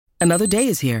Another day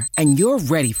is here, and you're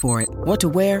ready for it. What to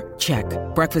wear? Check.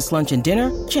 Breakfast, lunch, and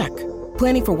dinner? Check.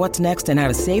 Planning for what's next and how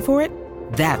to save for it?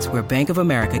 That's where Bank of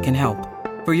America can help.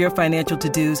 For your financial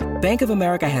to-dos, Bank of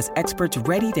America has experts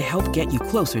ready to help get you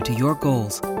closer to your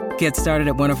goals. Get started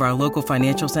at one of our local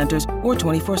financial centers or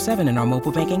 24/7 in our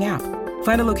mobile banking app.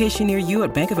 Find a location near you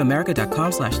at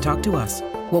bankofamerica.com/talktous.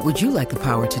 What would you like the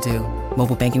power to do?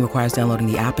 Mobile banking requires downloading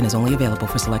the app and is only available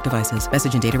for select devices.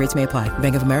 Message and data rates may apply.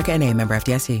 Bank of America N.A., member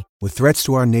FDIC. With threats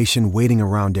to our nation waiting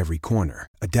around every corner,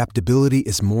 adaptability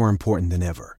is more important than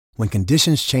ever. When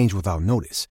conditions change without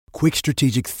notice, quick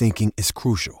strategic thinking is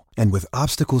crucial. And with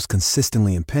obstacles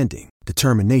consistently impending,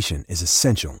 determination is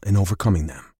essential in overcoming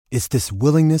them. It's this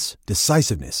willingness,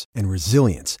 decisiveness, and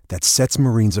resilience that sets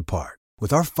Marines apart.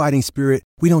 With our fighting spirit,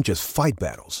 we don't just fight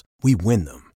battles, we win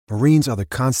them. Marines are the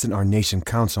constant our nation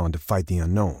counts on to fight the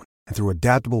unknown. And through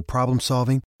adaptable problem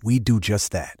solving, we do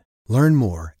just that. Learn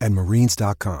more at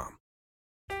marines.com.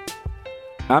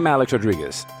 I'm Alex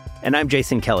Rodriguez. And I'm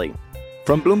Jason Kelly.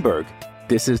 From Bloomberg,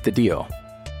 this is The Deal.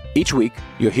 Each week,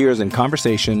 you'll hear us in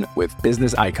conversation with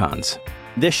business icons.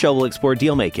 This show will explore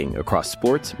deal-making across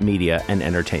sports, media, and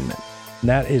entertainment.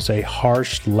 That is a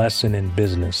harsh lesson in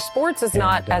business. Sports is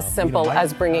not as simple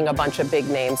as bringing a bunch of big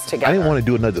names together. I didn't want to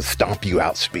do another stomp you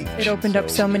out speech. It opened up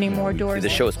so many more doors. The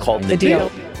show is called The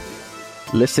Deal.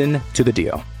 Listen to The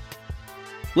Deal.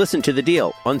 Listen to The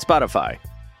Deal on Spotify.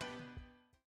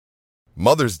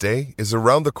 Mother's Day is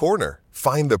around the corner.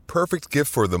 Find the perfect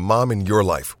gift for the mom in your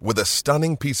life with a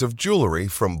stunning piece of jewelry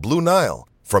from Blue Nile.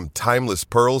 From timeless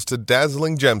pearls to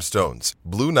dazzling gemstones,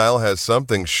 Blue Nile has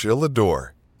something she'll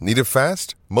adore. Need it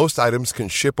fast? Most items can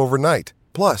ship overnight.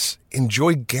 Plus,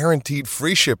 enjoy guaranteed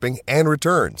free shipping and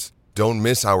returns. Don't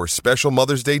miss our special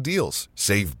Mother's Day deals.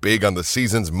 Save big on the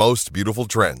season's most beautiful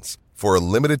trends. For a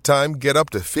limited time, get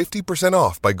up to 50%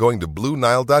 off by going to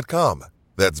BlueNile.com.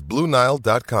 That's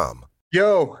BlueNile.com.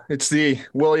 Yo, it's the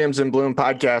Williams and Blum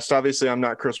podcast. Obviously, I'm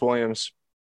not Chris Williams,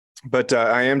 but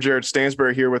I am Jared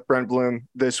Stansbury here with Brent Blum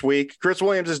this week. Chris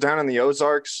Williams is down in the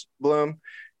Ozarks, Blum.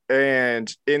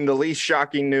 And in the least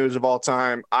shocking news of all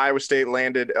time, Iowa State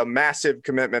landed a massive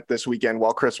commitment this weekend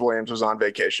while Chris Williams was on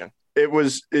vacation.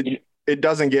 It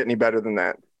doesn't get any better than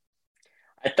that.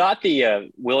 I thought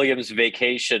the Williams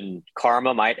vacation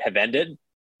karma might have ended,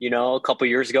 a couple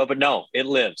years ago, but no, it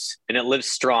lives, and it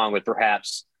lives strong with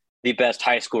perhaps the best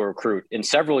high school recruit in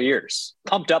several years.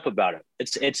 Pumped up about it.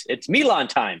 It's Milan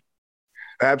time.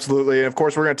 Absolutely. And of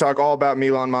course, we're going to talk all about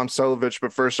Milan Momcilovic,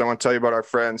 but first I want to tell you about our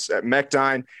friends at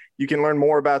Mechdyne. You can learn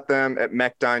more about them at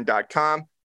mechdyne.com.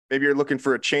 Maybe you're looking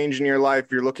for a change in your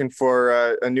life. You're looking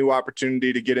for a new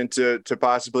opportunity to get into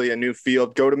possibly a new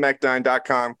field. Go to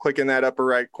mechdyne.com, click in that upper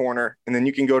right corner, and then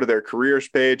you can go to their careers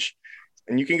page,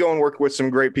 and you can go and work with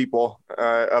some great people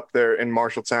up there in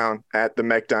Marshalltown at the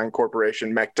Mechdyne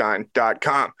Corporation,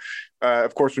 mechdyne.com.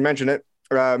 Of course, we mentioned it.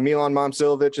 Milan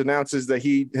Momcilovic announces that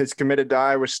he has committed to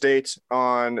Iowa State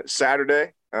on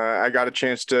Saturday. I got a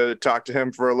chance to talk to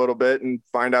him for a little bit and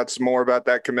find out some more about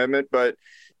that commitment, but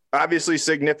obviously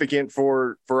significant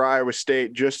for Iowa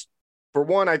State. Just for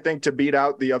one, I think to beat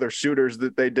out the other suitors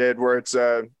that they did, where it's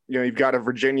you've got a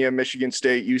Virginia, Michigan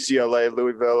State, UCLA,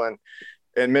 Louisville,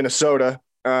 and Minnesota.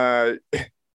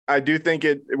 I do think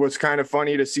it was kind of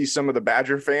funny to see some of the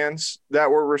Badger fans that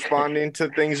were responding to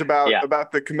things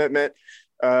about the commitment,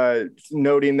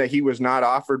 noting that he was not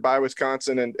offered by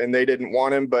Wisconsin and they didn't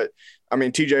want him. But I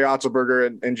mean, TJ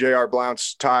Otzelberger and J.R.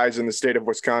 Blount's ties in the state of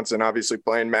Wisconsin, obviously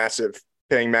paying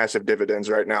massive dividends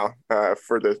right now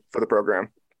for the program.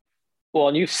 Well,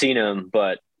 and you've seen him,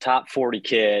 but top 40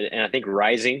 kid, and I think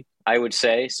rising, I would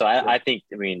say. So I think,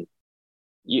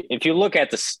 if you look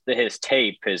at his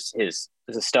tape, his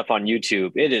stuff on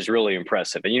YouTube, it is really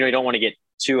impressive. And, you don't want to get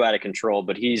too out of control,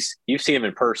 but you've seen him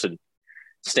in person,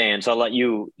 Stan. So I'll let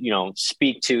you,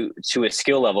 speak to his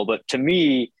skill level. But to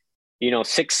me,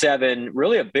 6'7",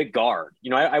 really a big guard.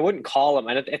 I wouldn't call him.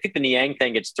 I think the Niang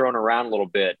thing gets thrown around a little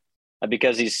bit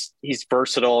because he's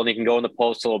versatile and he can go in the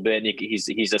post a little bit and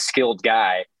he's a skilled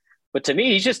guy. But to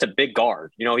me, he's just a big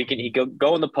guard. He can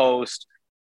go in the post,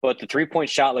 but the 3-point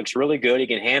shot looks really good. He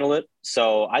can handle it.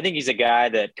 So I think he's a guy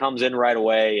that comes in right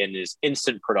away and is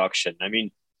instant production. I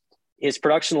mean, his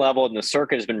production level in the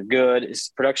circuit has been good.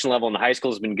 His production level in the high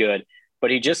school has been good,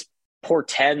 but he just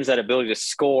portends that ability to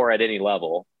score at any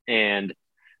level. And,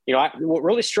 what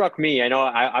really struck me, I know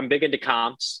I'm big into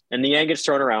comps, and the Yang gets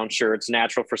thrown around. Sure, it's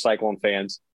natural for Cyclone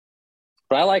fans.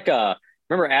 But I like,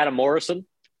 remember Adam Morrison?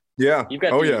 Yeah. You've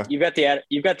got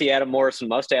the Adam Morrison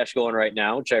mustache going right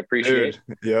now, which I appreciate.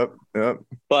 Dude, yep.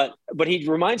 But he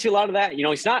reminds you a lot of that.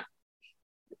 He's not.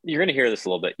 You're going to hear this a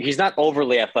little bit. He's not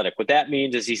overly athletic. What that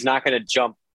means is he's not going to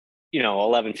jump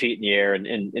 11 feet in the air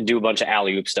and do a bunch of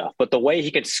alley-oop stuff. But the way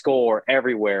he can score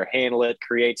everywhere, handle it,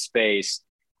 create space.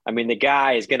 I mean, the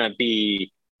guy is going to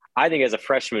be, I think as a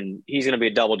freshman, he's going to be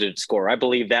a double-digit scorer. I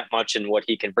believe that much in what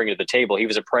he can bring to the table. He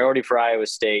was a priority for Iowa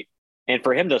State. And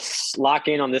for him to lock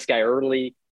in on this guy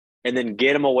early and then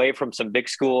get him away from some big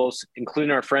schools,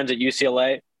 including our friends at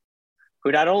UCLA,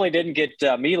 who not only didn't get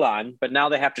Milan, but now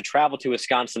they have to travel to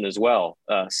Wisconsin as well.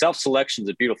 Self-selection is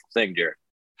a beautiful thing, Jared.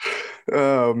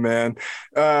 Oh man,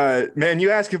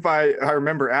 you asked if I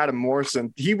remember Adam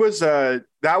Morrison. He was that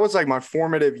was like my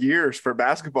formative years for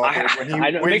basketball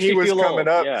when he was coming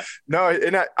up. Yeah. No,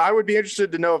 and I would be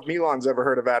interested to know if Milan's ever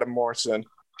heard of Adam Morrison.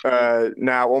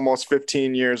 Now almost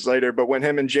 15 years later, but when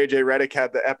him and JJ Redick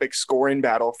had the epic scoring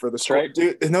battle for the score,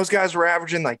 dude, and those guys were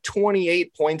averaging like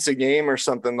 28 points a game or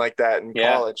something like that in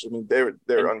college. I mean, they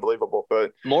were unbelievable.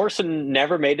 But Morrison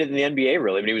never made it in the NBA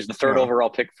really. I mean, he was the third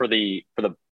overall pick for the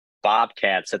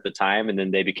Bobcats at the time, and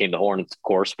then they became the Hornets, of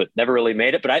course, but never really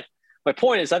made it. But my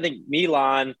point is, I think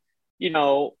Milan, I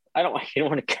don't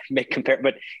want to make compare,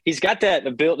 but he's got that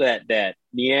ability, that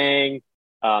Niang,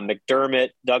 McDermott,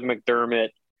 Doug McDermott,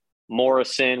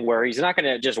 Morrison, where he's not going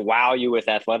to just wow you with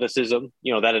athleticism,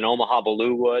 that an Omaha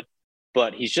Baloo would,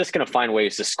 but he's just going to find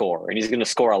ways to score, and he's going to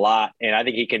score a lot. And I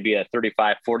think he can be a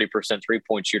 35-40%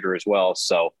 3-point shooter as well.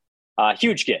 So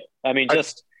huge get. I mean,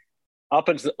 just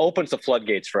opens the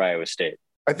floodgates for Iowa State.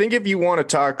 I think if you want to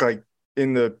talk like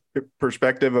in the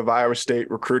perspective of Iowa State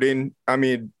recruiting, I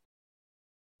mean,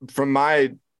 in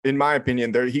my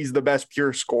opinion, he's the best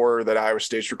pure scorer that Iowa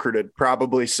State's recruited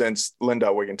probably since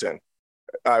Lindell Wigginton,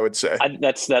 I would say.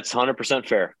 That's 100%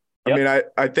 fair. Yep. I mean,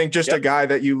 I think just a guy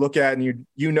that you look at and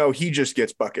he just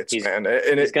gets buckets, man.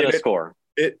 And he's going to score.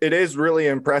 It is really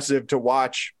impressive to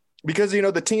watch because,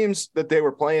 the teams that they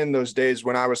were playing those days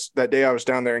that day I was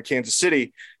down there in Kansas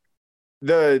City,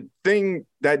 the thing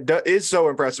that is so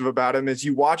impressive about him is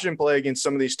you watch him play against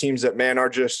some of these teams that, man, are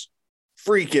just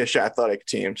freakish athletic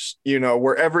teams,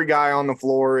 where every guy on the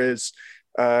floor is,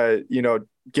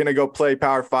 going to go play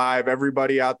Power 5.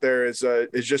 Everybody out there is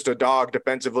just a dog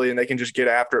defensively, and they can just get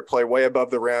after it, play way above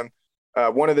the rim.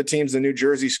 One of the teams, the New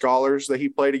Jersey Scholars that he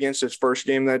played against his first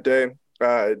game that day,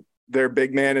 their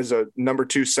big man is a number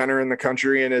 2 center in the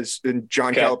country, and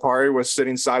John Calipari was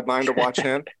sitting sideline to watch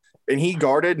him. And he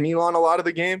guarded Milan a lot of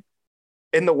the game.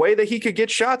 And the way that he could get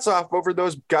shots off over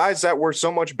those guys that were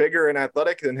so much bigger and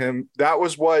athletic than him, that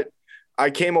was what I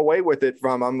came away with it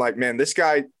from. I'm like, man, this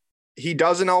guy, he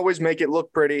doesn't always make it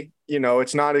look pretty.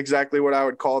 It's not exactly what I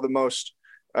would call the most,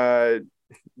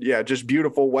 just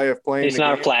beautiful way of playing. He's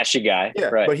not a flashy guy. Yeah,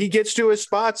 right. But he gets to his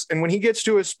spots. And when he gets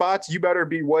to his spots, you better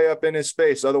be way up in his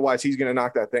space. Otherwise, he's going to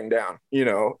knock that thing down,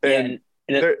 And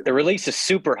the release is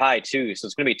super high, too. So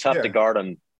it's going to be tough to guard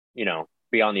him,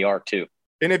 beyond the arc, too.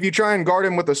 And if you try and guard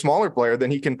him with a smaller player,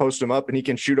 then he can post him up and he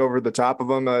can shoot over the top of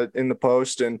him in the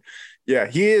post. And,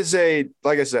 he is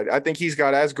like I said, I think he's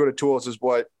got as good a tools as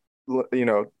what,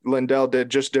 Lindell did,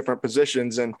 just different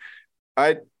positions. And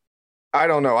I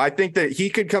don't know. I think that he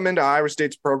could come into Iowa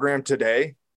State's program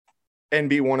today and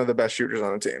be one of the best shooters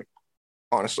on the team,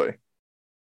 honestly.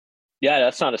 Yeah,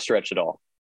 that's not a stretch at all.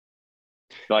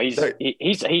 No,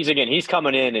 he's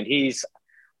coming in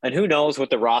and who knows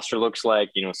what the roster looks like,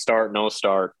 start, no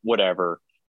start, whatever.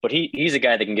 But he's a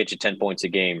guy that can get you 10 points a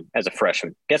game as a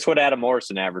freshman. Guess what Adam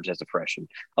Morrison averaged as a freshman?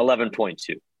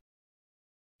 11.2.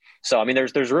 So, I mean,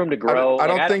 there's room to grow.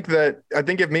 I think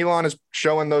if Milan is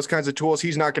showing those kinds of tools,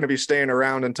 he's not going to be staying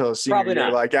around until a senior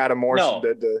year like Adam Morrison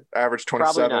did to average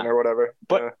 27 or whatever.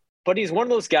 But he's one of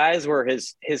those guys where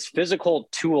his physical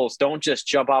tools don't just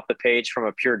jump off the page from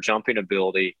a pure jumping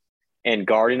ability and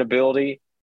guarding ability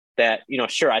that,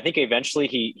 sure, I think eventually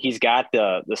he's got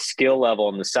the skill level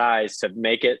and the size to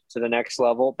make it to the next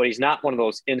level, but he's not one of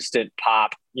those instant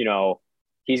pop,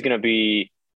 he's going to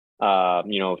be,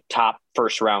 top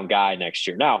first round guy next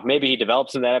year. Now, maybe he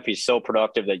develops in that if he's so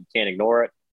productive that you can't ignore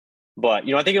it. But,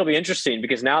 I think it'll be interesting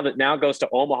because now it goes to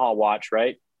Omaha watch,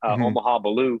 right? Omaha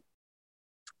Baloo.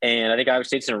 And I think Iowa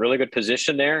State's in a really good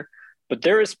position there, but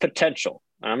there is potential.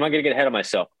 And I'm not going to get ahead of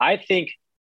myself. I think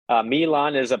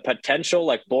Milan is a potential,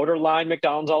 like borderline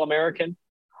McDonald's All-American.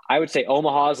 I would say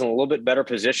Omaha is in a little bit better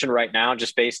position right now,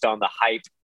 just based on the hype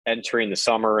entering the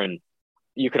summer. And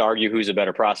you could argue who's a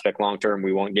better prospect long-term.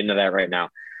 We won't get into that right now.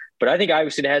 But I think Iowa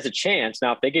State has a chance.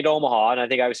 Now, if they get Omaha, and I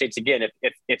think Iowa State's, again,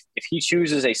 if he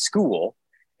chooses a school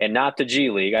and not the G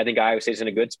League, I think Iowa State's in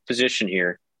a good position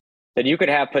here. Then you could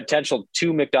have potential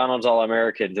 2 McDonald's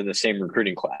All-Americans in the same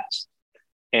recruiting class.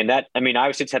 And that, I mean,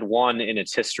 Iowa State's had one in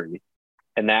its history,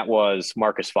 and that was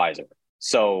Marcus Fizer.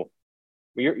 So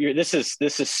this is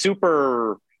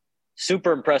super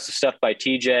super impressive stuff by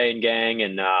TJ and gang,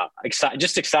 and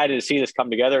just excited to see this come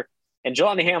together. And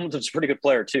Jelani Hamilton's a pretty good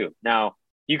player too. Now,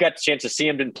 you got the chance to see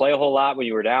him, didn't play a whole lot when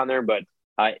you were down there, but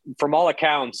from all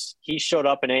accounts, he showed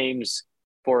up in Ames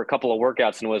for a couple of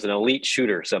workouts and was an elite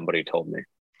shooter, somebody told me.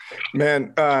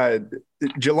 Man,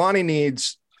 Jelani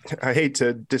needs – I hate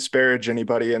to disparage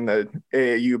anybody in the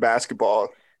AAU basketball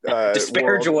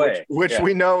disparage world, away, which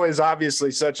we know is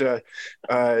obviously such a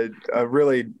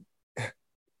really –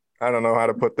 I don't know how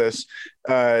to put this,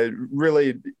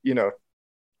 really,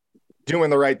 doing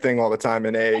the right thing all the time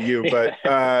in AAU.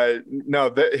 But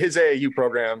no, his AAU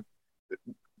program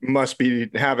must be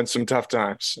having some tough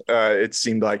times. It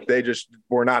seemed like they just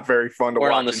were not very fun to watch.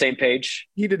 We're on the same page.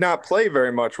 He did not play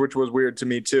very much, which was weird to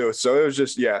me too. So it was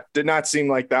just, did not seem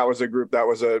like that was a group that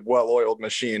was a well-oiled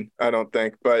machine, I don't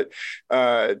think. But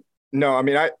no, I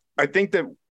mean, I think that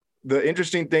the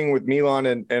interesting thing with Milan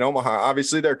and Omaha,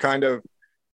 obviously they're kind of,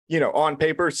 on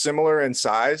paper, similar in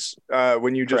size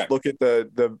when you just look at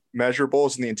the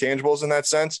measurables and the intangibles in that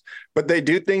sense. But they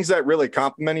do things that really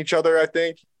complement each other, I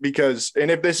think, because –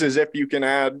 and if you can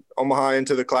add Omaha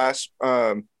into the class,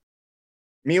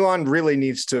 Milan really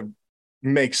needs to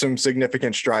make some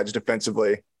significant strides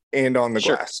defensively and on the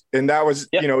glass. And that was,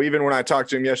 even when I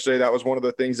talked to him yesterday, that was one of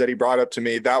the things that he brought up to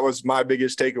me. That was my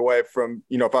biggest takeaway from,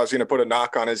 if I was going to put a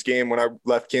knock on his game when I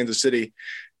left Kansas City,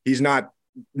 he's not –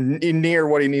 near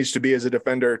what he needs to be as a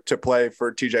defender to play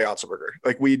for TJ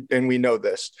Otzelberger. We know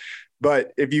this,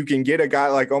 but if you can get a guy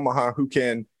like Omaha who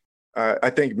can, I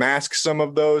think, mask some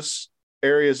of those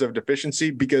areas of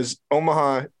deficiency, because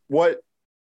Omaha, what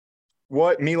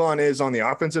Milan is on the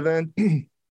offensive end,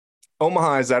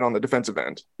 Omaha is that on the defensive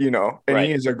end, and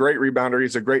he is a great rebounder.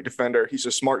 He's a great defender. He's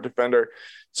a smart defender.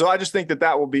 So I just think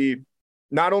that will be,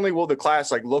 not only will the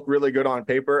class look really good on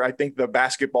paper, I think the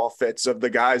basketball fits of the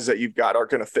guys that you've got are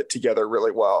going to fit together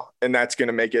really well. And that's going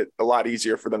to make it a lot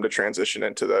easier for them to transition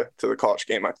into the college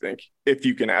game, I think, if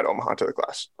you can add Omaha to the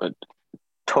class. I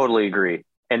totally agree.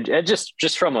 And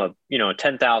just from a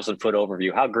 10,000 foot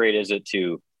overview, how great is it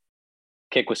to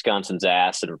kick Wisconsin's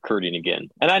ass in recruiting again?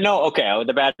 And I know,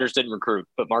 the Badgers didn't recruit,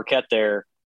 but Marquette there.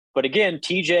 But again,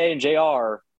 TJ and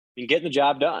JR been getting the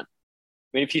job done.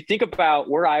 I mean, if you think about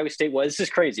where Iowa State was, this is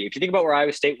crazy. If you think about where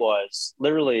Iowa State was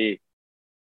literally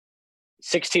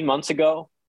 16 months ago,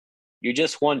 you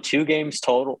just won 2 games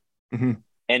total. Mm-hmm.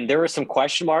 And there were some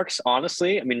question marks,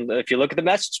 honestly. I mean, if you look at the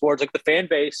message boards, look at the fan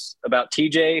base about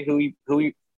TJ,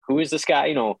 who is this guy?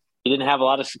 He didn't have a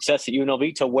lot of success at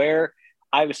UNLV, to where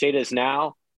Iowa State is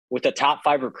now with the top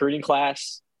 5 recruiting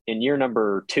class in year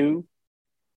number 2,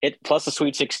 plus the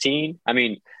Sweet 16. I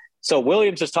mean, so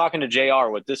Williams is talking to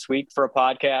JR this week for a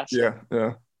podcast.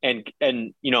 Yeah. And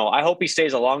I hope he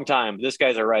stays a long time. This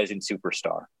guy's a rising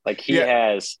superstar. He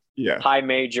has high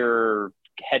major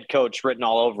head coach written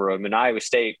all over him. And Iowa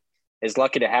State is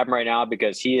lucky to have him right now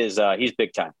because he's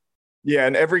big time. Yeah.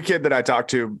 And every kid that I talk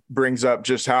to brings up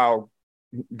just how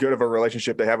good of a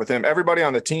relationship they have with him. Everybody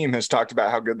on the team has talked about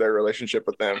how good their relationship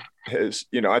with them is.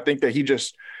 I think that he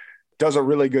just does a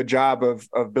really good job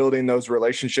of building those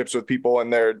relationships with people,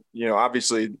 and they're,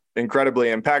 obviously incredibly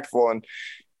impactful, and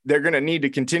they're going to need to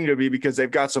continue to be, because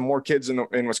they've got some more kids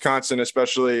in Wisconsin,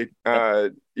 especially,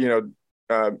 Milan's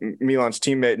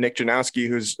teammate, Nick Janowski,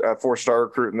 who's a 4-star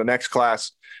recruit in the next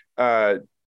class, going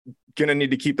to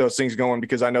need to keep those things going,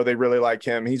 because I know they really like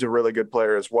him. He's a really good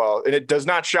player as well. And it does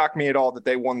not shock me at all that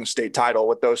they won the state title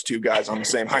with those 2 guys on the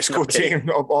same high school team.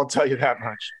 I'll tell you that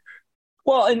much.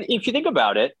 Well, and if you think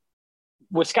about it,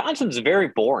 Wisconsin's very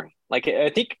boring. I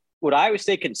think what Iowa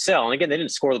State can sell, and again, they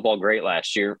didn't score the ball great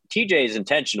last year. TJ's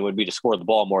intention would be to score the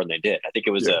ball more than they did. I think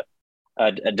it was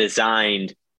a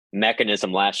designed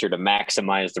mechanism last year to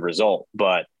maximize the result.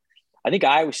 But I think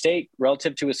Iowa State,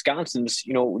 relative to Wisconsin's,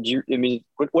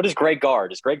 what is Greg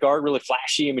Gard? Is Greg Gard really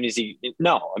flashy? I mean, is he?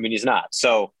 No, I mean, he's not.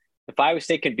 So if Iowa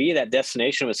State can be that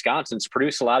destination of Wisconsin's,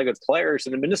 produce a lot of good players,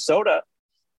 and then Minnesota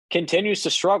continues to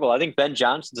struggle. I think Ben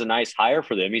Johnson's a nice hire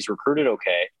for them. He's recruited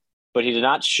okay, but he did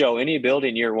not show any ability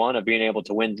in year 1 of being able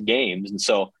to win games. And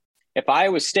so if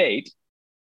Iowa State,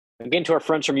 again, to our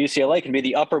friends from UCLA, can be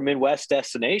the upper Midwest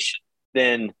destination,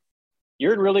 then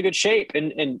you're in really good shape.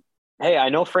 And hey, I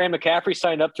know Fran McCaffrey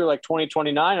signed up through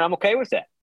 2029, and I'm okay with that,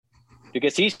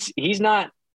 because he's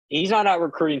not out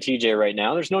recruiting TJ right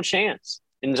now. There's no chance.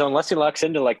 And so unless he lucks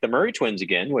into the Murray twins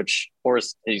again, or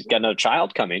he's got another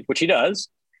child coming, which he does,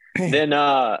 then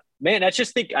man, I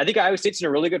think Iowa State's in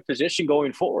a really good position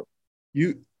going forward.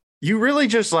 You really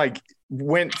just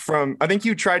went from, I think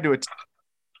you tried to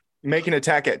make an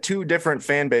attack at 2 different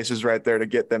fan bases right there to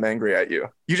get them angry at you.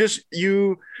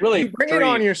 You really bring it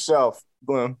on yourself,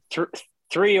 Blum.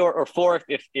 3 or 4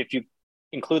 if you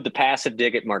include the passive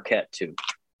dig at Marquette too.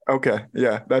 Okay,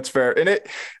 yeah, that's fair. And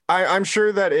I'm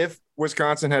sure that if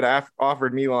Wisconsin had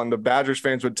offered Milan, the Badgers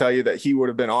fans would tell you that he would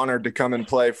have been honored to come and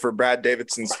play for Brad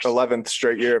Davidson's 11th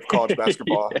straight year of college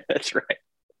basketball. Yeah, that's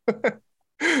right.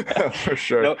 For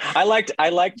sure. No, I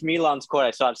liked Milan's quote.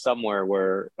 I saw it somewhere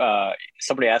where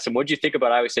somebody asked him, "What do you think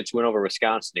about Iowa State's win over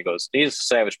Wisconsin?" He goes, "Needless to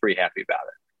say, I was pretty happy about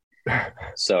it."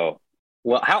 So,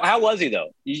 well, how was he though?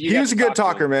 He was a good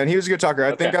talker, man. He was a good talker.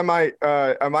 I Okay. think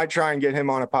I might try and get him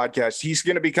on a podcast. He's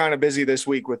going to be kind of busy this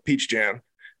week with Peach Jam,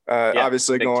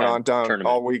 obviously going on down tournament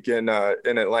all week in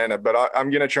Atlanta. But I'm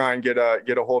going to try and get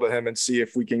a hold of him and see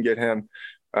if we can get him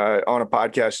on a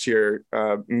podcast here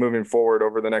moving forward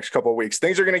over the next couple of weeks.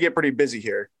 Things are going to get pretty busy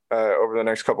here over the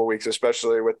next couple of weeks,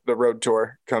 especially with the road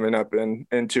tour coming up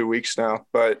in 2 weeks now.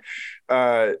 But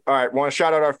all right, want to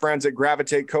shout out our friends at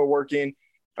Gravitate Co-working.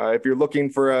 If you're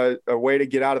looking for a way to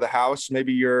get out of the house,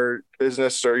 maybe your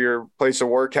business or your place of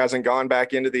work hasn't gone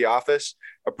back into the office,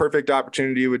 a perfect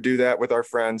opportunity would do that with our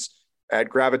friends at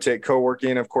Gravitate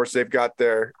Co-working. Of course, they've got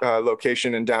their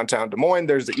location in downtown Des Moines.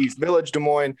 There's the East Village, Des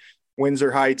Moines,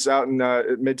 Windsor Heights out in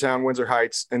Midtown Windsor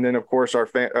Heights. And then, of course, our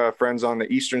friends on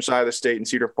the eastern side of the state in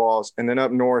Cedar Falls, and then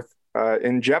up north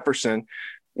in Jefferson,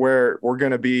 where we're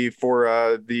going to be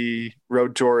for the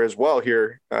road tour as well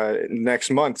here next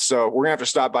month. So we're going to have to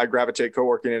stop by Gravitate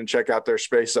Co-working and check out their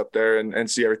space up there and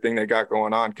see everything they got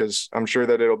going on, because I'm sure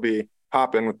that it'll be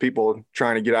hopping with people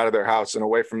trying to get out of their house and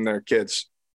away from their kids.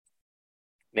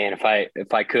 Man,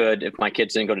 if my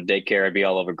kids didn't go to daycare, I'd be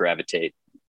all over Gravitate.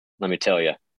 Let me tell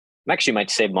you. I actually might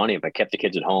save money if I kept the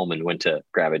kids at home and went to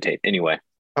Gravitate. Anyway.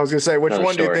 I was going to say, which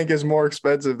one story. do you think is more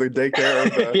expensive, the daycare or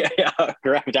the... yeah,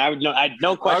 Gravitate. I had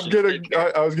no question.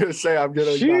 I was going to say, I'm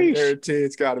going to guarantee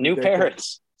it's got to be new daycare.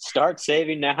 Parents. Start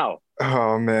saving now.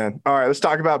 Oh, man. All right, let's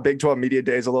talk about Big 12 Media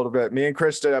Days a little bit. Me and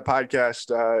Chris did a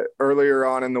podcast earlier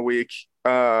on in the week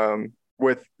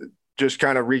with just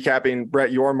kind of recapping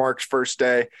Brett Yormark's first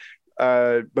day.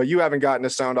 But you haven't gotten a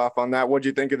sound off on that. What did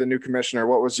you think of the new commissioner?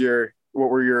 What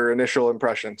were your initial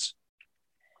impressions?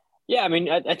 Yeah, I mean,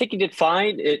 I think he did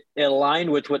fine. It aligned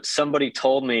with what somebody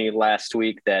told me last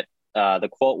week, that the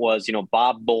quote was,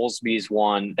 Bob Bowlesby's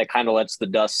one that kind of lets the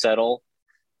dust settle,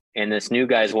 and this new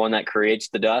guy's one that creates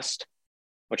the dust,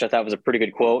 which I thought was a pretty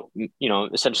good quote.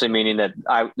 Essentially meaning that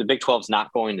the Big 12 is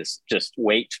not going to just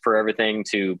wait for everything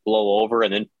to blow over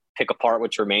and then pick apart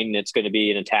what's remaining. It's going to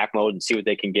be in attack mode and see what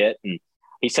they can get. And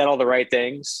he said all the right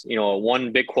things.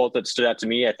 One big quote that stood out to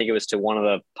me, I think it was to one of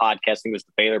the podcasts, I think it was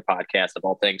the Baylor podcast of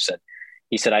all things,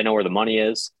 he said, "I know where the money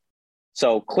is."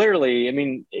 So clearly, I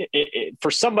mean, for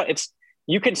somebody,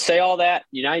 you can say all that,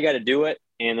 now you got to do it.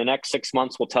 And the next 6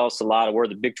 months will tell us a lot of where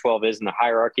the Big 12 is in the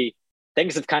hierarchy.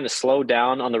 Things have kind of slowed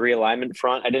down on the realignment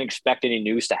front. I didn't expect any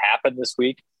news to happen this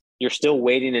week. You're still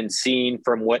waiting and seeing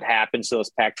from what happens to those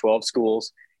Pac-12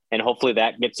 schools. And hopefully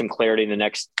that gets some clarity in the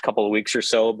next couple of weeks or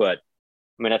so. But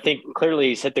I mean, I think clearly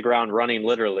he's hit the ground running,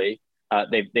 literally.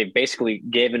 They've basically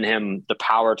given him the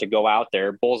power to go out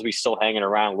there. Bowlesby's still hanging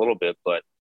around a little bit, but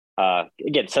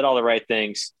again, said all the right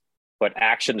things, but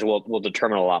actions will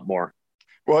determine a lot more.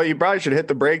 Well, you probably should hit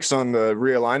the brakes on the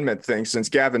realignment thing, since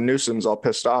Gavin Newsom's all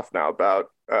pissed off now about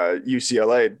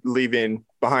UCLA leaving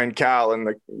behind Cal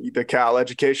and the Cal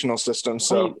educational system.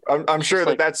 So I'm sure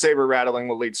that saber rattling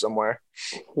will lead somewhere.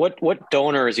 What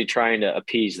donor is he trying to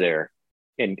appease there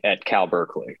at Cal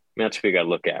Berkeley? I mean, that's what we got to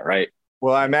look at, right?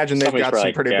 Well, I imagine they've got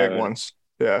some pretty big ones.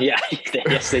 Yeah. Yeah.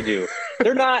 Yes, they do.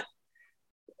 They're not.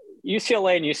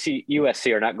 UCLA and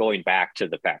USC are not going back to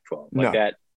the Pac-12.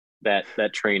 Like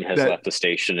that train has left the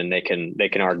station, and they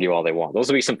can argue all they want. Those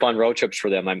will be some fun road trips for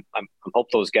them. I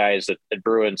hope those guys at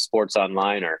Bruin Sports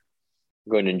Online are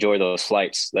going to enjoy those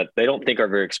flights that they don't think are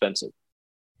very expensive.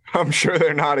 I'm sure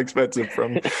they're not expensive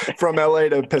from LA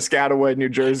to Piscataway, New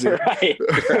Jersey, right.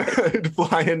 To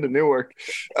fly into Newark.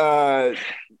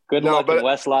 Good luck in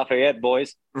West Lafayette,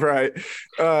 boys. Right.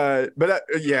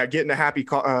 Getting to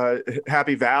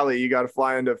Happy Valley, you got to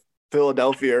fly into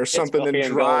Philadelphia or something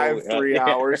and drive 3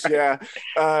 hours. Yeah.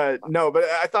 But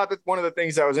I thought that one of the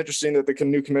things that was interesting that the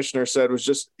new commissioner said was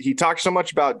just, he talked so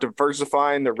much about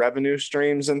diversifying the revenue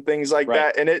streams and things like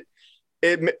that. And it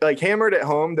like hammered at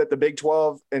home that the Big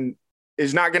 12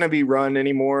 is not going to be run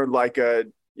anymore like a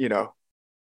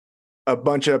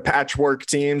bunch of patchwork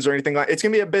teams or anything like. It's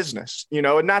going to be a business,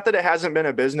 and not that it hasn't been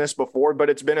a business before, but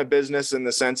it's been a business in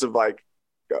the sense of like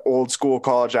old school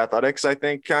college athletics, I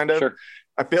think, kind of. Sure.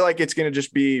 I feel like it's going to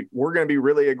just be, we're going to be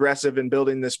really aggressive in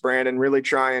building this brand and really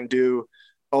try and do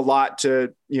a lot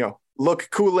to, look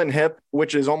cool and hip,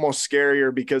 which is almost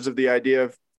scarier because of the idea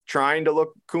of trying to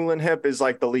look cool and hip is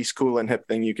like the least cool and hip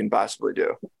thing you can possibly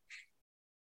do.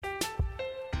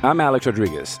 I'm Alex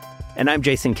Rodriguez. And I'm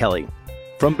Jason Kelly.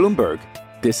 From Bloomberg,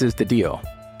 this is The Deal.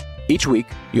 Each week,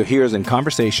 you'll hear us in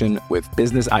conversation with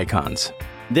business icons.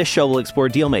 This show will explore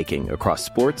deal-making across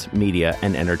sports, media,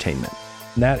 and entertainment.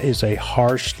 That is a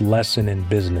harsh lesson in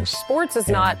business. Sports is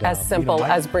not as simple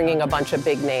as bringing a bunch of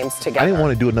big names together. I didn't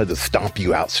want to do another stomp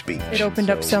you out speech. It opened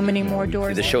up so many more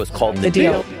doors. The show is called The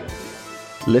Deal.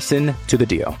 Listen to The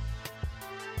Deal.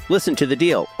 Listen to The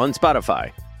Deal on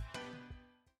Spotify.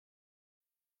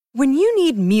 When you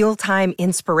need mealtime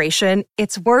inspiration,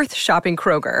 it's worth shopping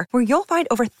Kroger, where you'll find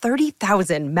over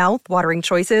 30,000 mouth-watering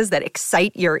choices that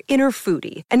excite your inner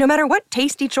foodie. And no matter what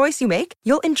tasty choice you make,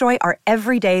 you'll enjoy our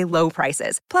everyday low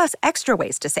prices, plus extra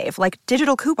ways to save, like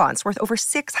digital coupons worth over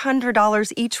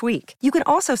 $600 each week. You can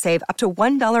also save up to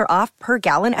 $1 off per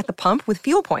gallon at the pump with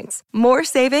fuel points. More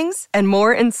savings and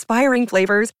more inspiring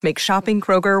flavors make shopping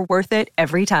Kroger worth it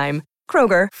every time.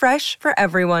 Kroger, fresh for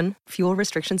everyone. Fuel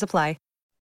restrictions apply.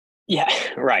 Yeah,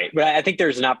 right. But I think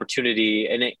there's an opportunity.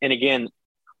 And again,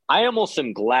 I almost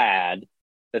am glad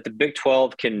that the Big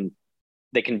 12 can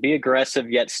be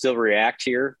aggressive yet still react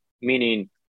here, meaning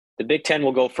the Big 10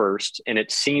 will go first. And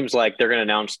it seems like they're going to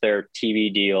announce their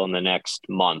TV deal in the next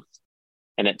month.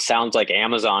 And it sounds like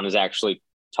Amazon is actually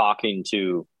talking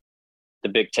to the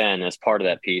Big 10 as part of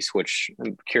that piece, which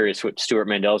I'm curious what Stuart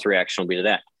Mandel's reaction will be to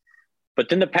that. But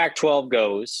then the Pac-12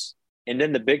 goes, and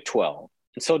then the Big 12.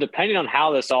 And so depending on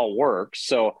how this all works,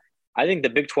 so I think the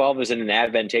Big 12 is in an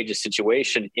advantageous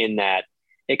situation in that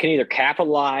it can either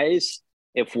capitalize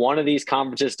if one of these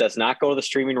conferences does not go the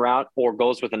streaming route or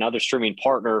goes with another streaming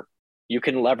partner. You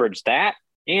can leverage that,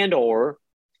 and or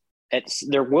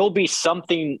there will be some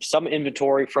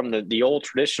inventory from the old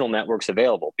traditional networks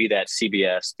available, be that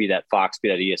CBS, be that Fox, be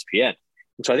that ESPN.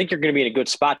 And so I think you're going to be in a good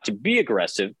spot to be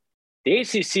aggressive. The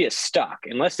ACC is stuck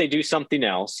unless they do something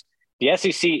else. The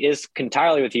SEC is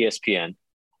entirely with ESPN.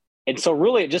 And so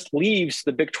really it just leaves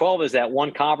the Big 12 as that one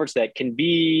conference that can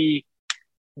be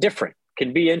different,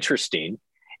 can be interesting.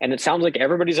 And it sounds like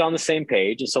everybody's on the same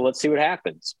page. And so let's see what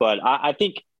happens. But I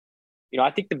think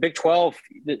the Big 12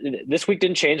 this week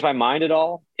didn't change my mind at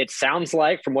all. It sounds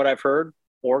like, from what I've heard,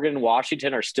 Oregon and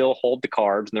Washington are still hold the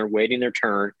cards and they're waiting their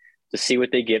turn to see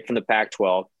what they get from the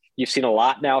Pac-12. You've seen a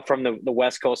lot now from the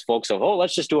West Coast folks of,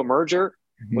 let's just do a merger.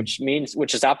 Which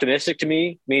is optimistic to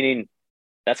me, meaning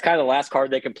that's kind of the last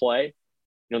card they can play.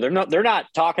 You know, they're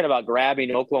not talking about grabbing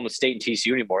Oklahoma State and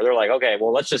TCU anymore. They're like, okay,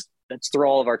 well, let's throw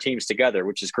all of our teams together,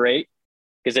 which is great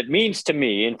because it means to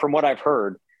me, and from what I've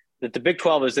heard, that the Big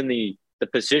 12 is in the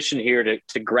position here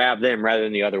to grab them rather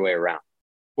than the other way around.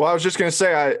 Well, I was just going to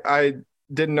say, I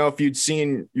didn't know if you'd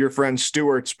seen your friend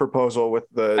Stewart's proposal with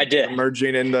the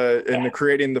merging and the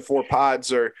creating the 4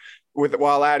 pods, or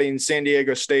while adding San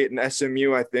Diego State and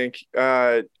SMU, I think.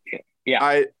 I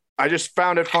just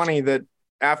found it funny that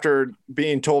after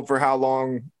being told for how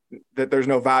long that there's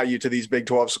no value to these Big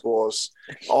 12 schools,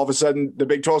 all of a sudden the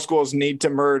Big 12 schools need to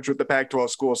merge with the Pac-12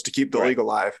 schools to keep the league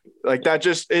alive. Like that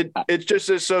it just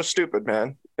is so stupid,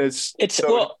 man. It's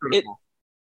so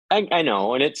I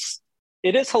know, and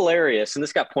it is hilarious, and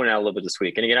this got pointed out a little bit this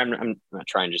week. And again, I'm not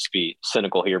trying to just be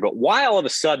cynical here, but why all of a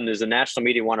sudden does the national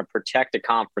media want to protect a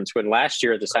conference when last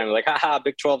year at this time we're like,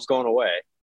 Big 12's going away,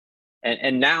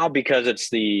 and now because it's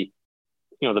the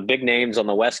big names on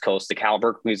the West Coast, the Cal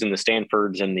Berkeleys and the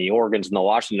Stanfords and the Oregons and the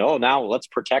Washington. Now let's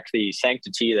protect the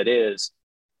sanctity that is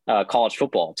college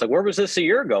football. It's like, where was this a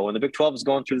year ago when the Big 12 is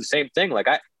going through the same thing? Like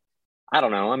I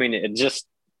don't know. I mean, it just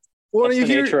that's the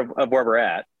nature of where we're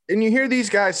at. And you hear these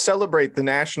guys celebrate the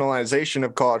nationalization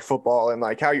of college football and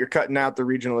like how you're cutting out the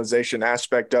regionalization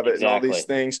aspect of it and all these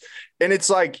things. And it's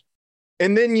like,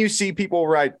 and then you see people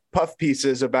write puff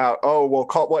pieces about,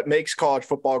 what makes college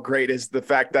football great is the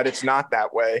fact that it's not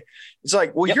that way. It's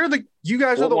like, well, you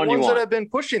guys are the ones that have been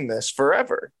pushing this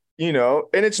forever, and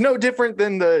it's no different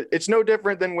than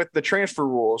with the transfer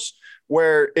rules,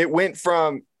 where it went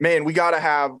from, man, we got to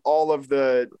have all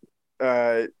the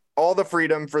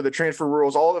freedom for the transfer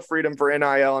rules, all the freedom for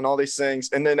NIL and all these things.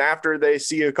 And then after they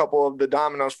see a couple of the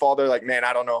dominoes fall, they're like, man,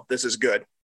 I don't know if this is good.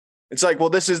 It's like, well,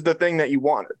 this is the thing that you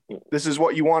wanted. This is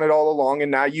what you wanted all along.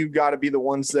 And now you got to be the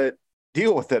ones that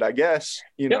deal with it, I guess,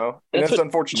 and that's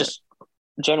unfortunate. Just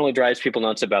generally drives people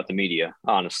nuts about the media,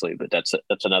 honestly, but that's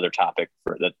another topic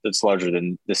that's larger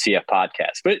than the CF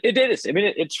podcast. But it is. I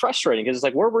mean, it's frustrating because it's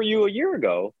like, where were you a year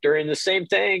ago during the same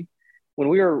thing when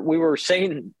we were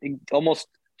saying almost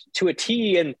to a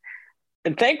T,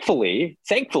 and thankfully,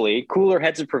 cooler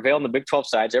heads have prevailed on the Big 12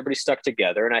 sides. Everybody stuck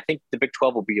together, and I think the Big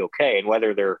 12 will be okay. And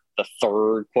whether they're the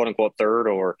third, quote unquote third,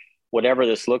 or whatever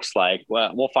this looks like.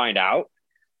 Well, we'll find out.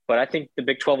 But I think the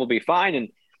Big 12 will be fine. And,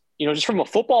 just from a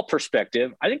football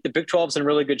perspective, I think the Big 12 is in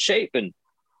really good shape. And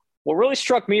what really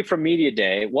struck me from Media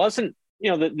Day wasn't, the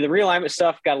realignment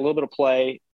stuff got a little bit of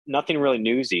play, nothing really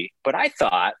newsy. But I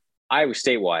thought, Iowa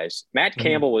State-wise, Matt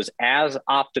Campbell was as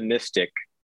optimistic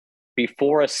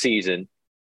before a season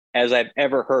as I've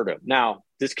ever heard him. Now,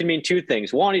 this can mean two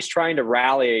things. One, he's trying to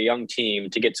rally a young team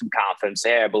to get some confidence.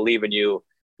 Hey, I believe in you.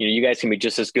 You guys can be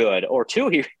just as good. Or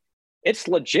two, it's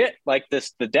legit. Like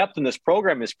the depth in this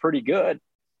program is pretty good.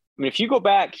 I mean, if you go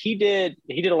back, he did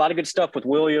a lot of good stuff with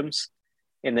Williams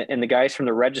and the guys from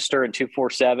the Register and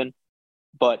 247.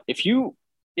 But if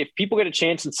people get a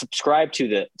chance and subscribe to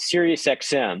the Sirius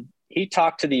XM, he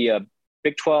talked to the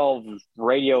Big 12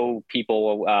 radio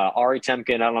people, Ari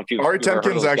Temkin. I don't know if you. Ari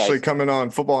Temkin's actually coming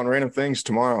on Football and Random Things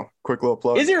tomorrow. Quick little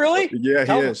plug. Is he really? Yeah,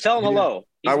 he is. Tell him hello.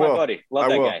 He's my buddy. Love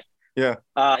that guy. Yeah.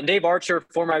 And Dave Archer,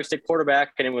 former Iowa State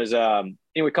quarterback, and it was a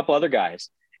couple other guys.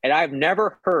 And I've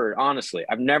never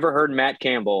heard Matt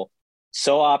Campbell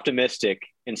so optimistic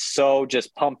and so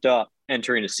just pumped up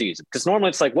entering a season. Because normally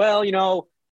it's like, well,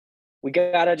 we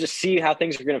gotta just see how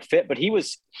things are going to fit. But he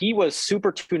was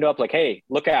super tuned up, like, hey,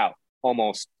 look out,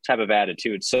 almost type of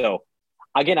attitude. So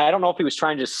again, I don't know if he was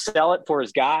trying to sell it for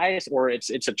his guys or it's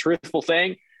a truthful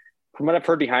thing. From what I've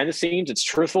heard behind the scenes, it's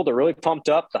truthful. They're really pumped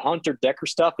up. The Hunter Decker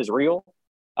stuff is real.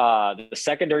 The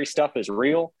secondary stuff is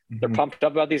real. They're pumped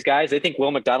up about these guys. They think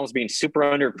Will McDonald's being super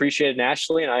underappreciated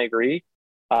nationally, and I agree.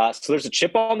 So there's a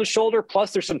chip on the shoulder,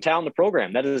 plus there's some talent in the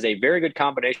program. That is a very good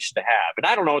combination to have. And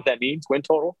I don't know what that means, win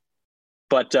total.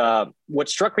 But what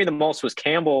struck me the most was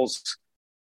Campbell's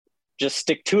just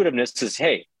stick-to-itiveness is,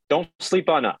 hey, don't sleep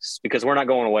on us because we're not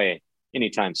going away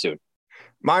anytime soon.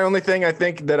 My only thing I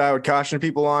think that I would caution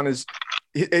people on is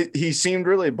he seemed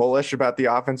really bullish about the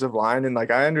offensive line. And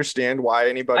I understand why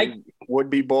anybody would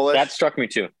be bullish. That struck me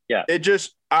too. Yeah.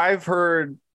 I've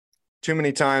heard too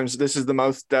many times, this is the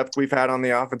most depth we've had on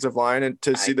the offensive line, and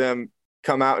to see them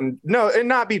come out and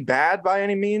not be bad by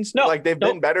any means. No, they've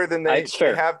been better than they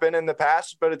have been in the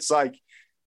past, but it's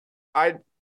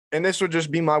and this would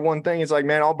just be my one thing. It's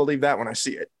man, I'll believe that when I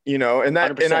see it, and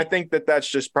that, 100%. And I think that that's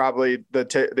just probably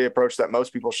the approach that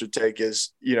most people should take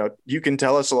is, you can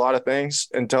tell us a lot of things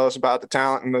and tell us about the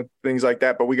talent and the things like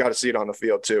that, but we got to see it on the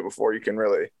field too, before you can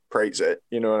really praise it.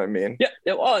 You know what I mean?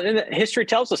 Yeah. Well, and history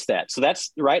tells us that. So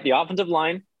that's right. The offensive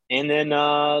line and then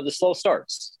the slow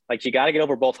starts. You got to get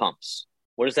over both humps.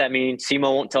 What does that mean?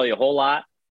 SEMO won't tell you a whole lot,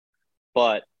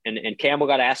 but and Campbell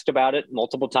got asked about it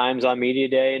multiple times on Media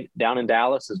Day down in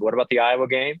Dallas. Is what about the Iowa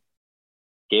game?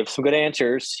 Gave some good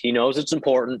answers. He knows it's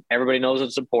important. Everybody knows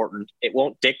it's important. It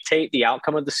won't dictate the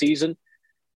outcome of the season,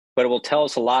 but it will tell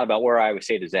us a lot about where Iowa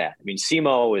State is at. I mean,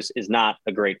 SEMO is not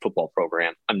a great football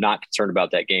program. I'm not concerned about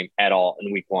that game at all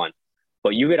in week one.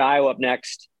 But you get Iowa up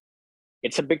next.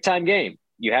 It's a big-time game.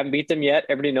 You haven't beat them yet.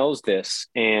 Everybody knows this.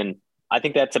 And I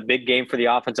think that's a big game for the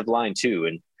offensive line too.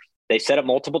 And they said it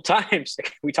multiple times.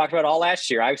 We talked about it all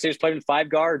last year. Iowa State was playing with 5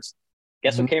 guards.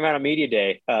 Guess what came out of Media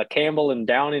Day? Campbell and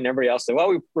Downing and everybody else said, well,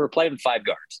 we were playing with 5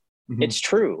 guards. It's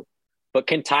true. But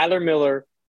can Tyler Miller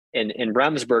and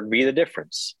Remsburg be the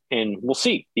difference? And we'll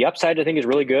see. The upside, I think, is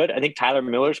really good. I think Tyler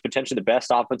Miller is potentially the best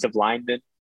offensive lineman,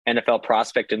 NFL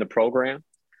prospect in the program.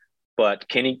 But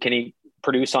can he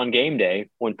produce on game day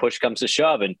when push comes to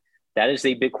shove? And that is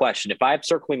the big question. If I'm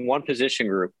circling one position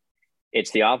group,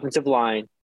 it's the offensive line.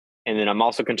 And then I'm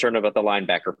also concerned about the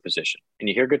linebacker position. And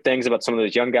you hear good things about some of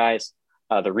those young guys.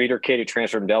 The Reader kid who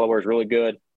transferred from Delaware is really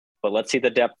good. But let's see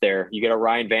the depth there. You get a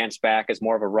Ryan Vance back as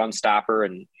more of a run stopper,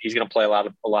 and he's going to play a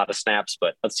lot of snaps.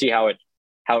 But let's see how it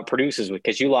produces,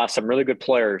 because you lost some really good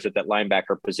players at that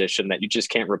linebacker position that you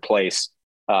just can't replace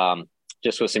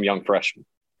just with some young freshmen.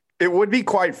 It would be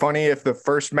quite funny if the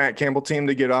first Matt Campbell team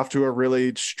to get off to a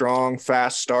really strong,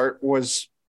 fast start was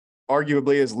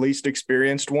arguably his least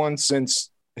experienced one since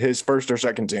his first or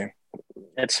second team.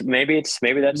 Maybe it's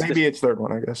third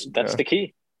one, I guess. That's the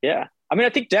key. Yeah. I mean, I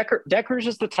think Decker's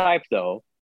is the type though,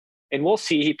 and we'll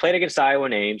see. He played against Iowa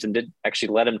in Ames and did actually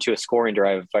lead him to a scoring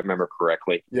drive, if I remember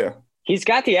correctly. Yeah. He's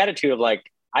got the attitude of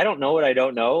I don't know what I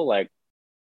don't know.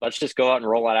 Let's just go out and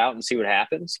roll it out and see what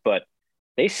happens. But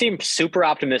they seem super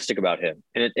optimistic about him.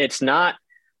 And it's not,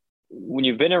 when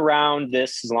you've been around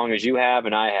this as long as you have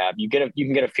and I have, you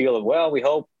can get a feel of, well, we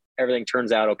hope everything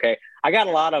turns out okay. I got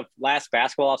a lot of last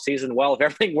basketball off season. Well, if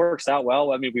everything works out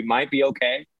well, I mean, we might be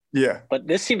okay. Yeah. But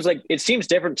this seems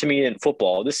different to me in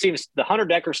football. The Hunter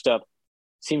Decker stuff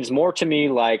seems more to me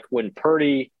like when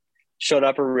Purdy showed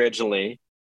up originally,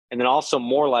 and then also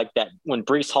more like that when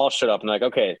Breece Hall showed up and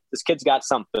okay, this kid's got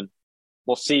something.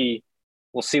 We'll see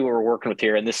we'll see what we're working with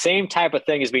here. And the same type of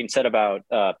thing is being said about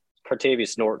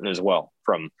Cartavius Norton as well,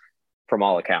 from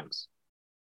all accounts.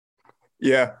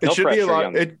 Yeah, it should be a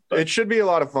lot. It should be a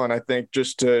lot of fun, I think,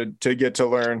 just to get to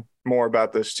learn more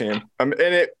about this team.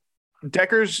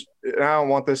 Decker's. And I don't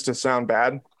want this to sound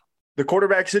bad. The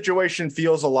quarterback situation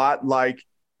feels a lot like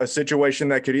a situation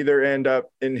that could either end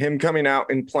up in him coming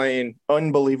out and playing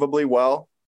unbelievably well,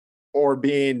 or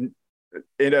being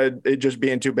it just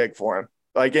being too big for him.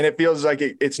 Like, and it feels like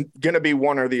it's going to be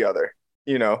one or the other,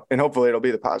 and hopefully it'll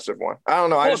be the positive one. I don't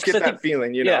know. I just get that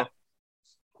feeling, know.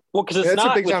 Well, because it's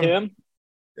not with him.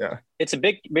 Yeah, it's a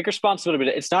big responsibility.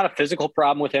 But it's not a physical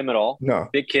problem with him at all. No,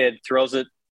 big kid throws it,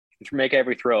 make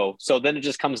every throw. So then it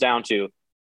just comes down to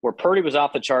where Purdy was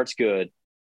off the charts good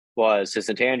was his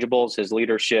intangibles, his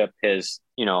leadership, his,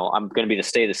 I'm going to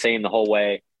stay the same the whole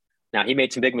way. Now, he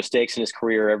made some big mistakes in his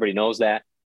career. Everybody knows that,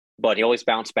 but he always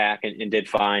bounced back and did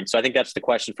fine. So I think that's the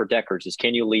question for Deckers is,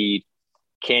 can you lead?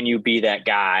 Can you be that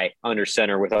guy under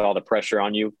center with all the pressure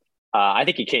on you? I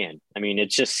think he can. I mean, it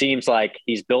just seems like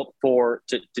he's built to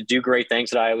do great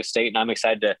things at Iowa State, and I'm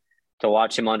excited to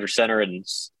watch him under center and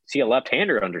see a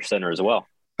left-hander under center as well.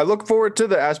 I look forward to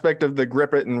the aspect of the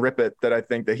grip it and rip it that I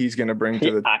think that he's going to bring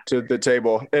to the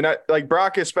table. And I like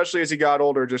Brock, especially as he got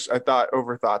older, I thought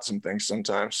overthought some things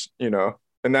sometimes, and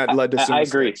that led to some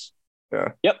mistakes. Agree. Yeah.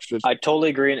 Yep. I totally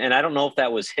agree. And I don't know if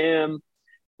that was him.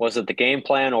 Was it the game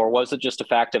plan, or was it just a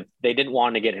fact of they didn't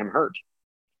want to get him hurt?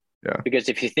 Yeah. Because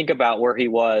if you think about where he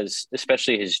was,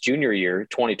 especially his junior year,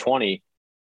 2020,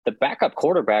 the backup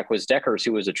quarterback was Deckers,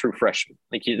 who was a true freshman.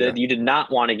 Like you did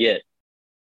not want to get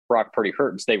Brock Purdy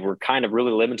hurt. They were kind of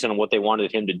really limited on what they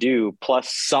wanted him to do,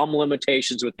 plus some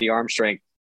limitations with the arm strength,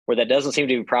 where that doesn't seem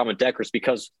to be a problem with Deckers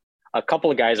because a couple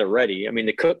of guys are ready. I mean,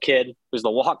 the Cook kid, who's the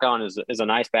walk-on, is a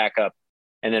nice backup.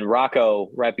 And then Rocco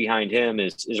right behind him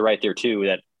is right there too.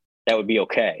 That would be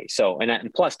okay. So,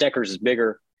 and plus Deckers is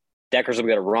bigger. Deckers will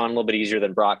be able to run a little bit easier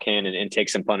than Brock can and take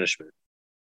some punishment.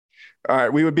 All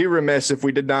right. We would be remiss if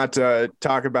we did not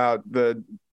talk about the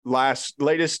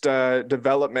latest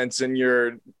developments in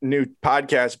your new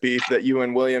podcast beef that you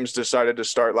and Williams decided to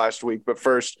start last week. But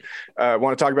first, I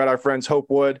want to talk about our friends Hope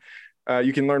Wood.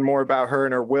 You can learn more about her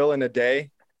and her will in a day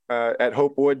at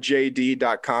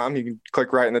hopewoodjd.com. You can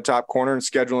click right in the top corner and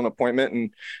schedule an appointment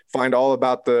and find all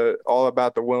about the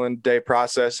will in a day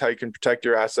process, how you can protect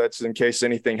your assets in case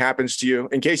anything happens to you,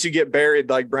 in case you get buried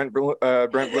like Brent Bloom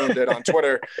did on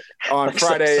Twitter on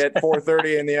Friday at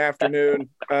 4:30 in the afternoon,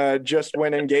 just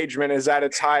when engagement is at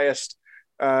its highest.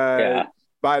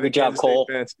 By the Kansas State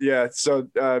fans. Yeah. So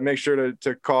make sure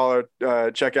to call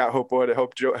or check out Hopewood at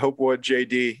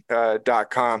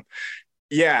hopewoodjd.com.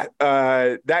 Yeah.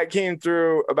 That came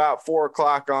through about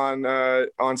 4:00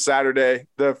 on Saturday.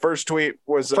 The first tweet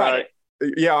was Friday.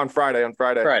 On Friday.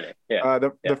 Yeah.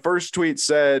 The first tweet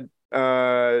said,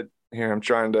 here, I'm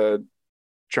trying to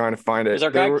find it. Is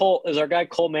our guy Cole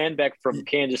Manbeck from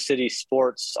Kansas City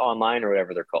Sports Online or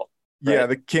whatever they're called? Right? Yeah,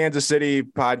 the Kansas City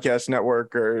Podcast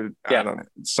Network or I don't know,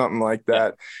 something like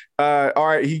that. All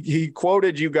right, he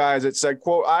quoted you guys. It said,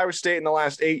 quote, Iowa State in the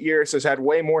last 8 years has had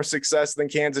way more success than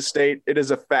Kansas State. It is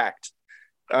a fact.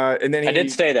 And then I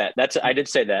did say that. I did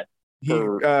say that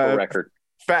for record.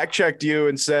 Fact checked you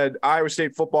and said Iowa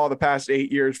State football the past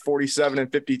 8 years,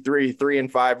 47-53,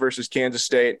 3-5 versus Kansas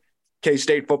State.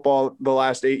 K-State football the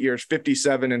last 8 years,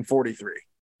 57-43.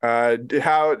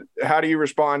 How do you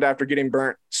respond after getting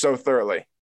burnt so thoroughly?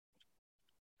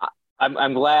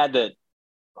 I'm glad that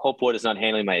Hopewood is not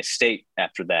handling my estate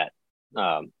after that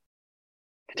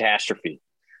catastrophe.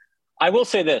 I will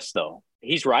say this though,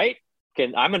 he's right.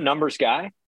 I'm a numbers guy,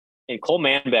 and Cole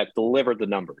Manbeck delivered the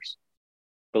numbers.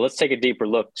 But let's take a deeper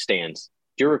look, Stanz.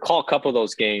 Do you recall a couple of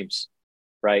those games,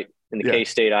 right, in the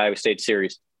K-State Iowa State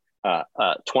series?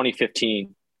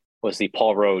 2015 was the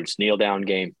Paul Rhodes kneel down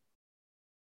game.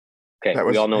 Okay,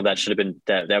 we all know that should have been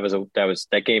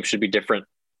that game should be different.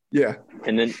 Yeah,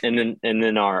 and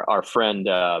then our friend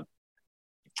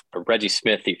Reggie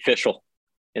Smith, the official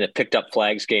in a picked up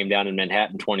flags game down in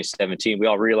Manhattan, 2017. We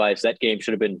all realized that game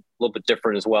should have been a little bit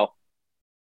different as well.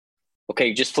 Okay,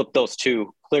 you just flip those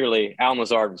two. Clearly, Al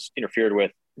Lazard was interfered with.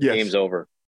 Yes. Game's over,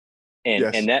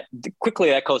 and that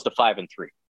quickly that goes to 5-3.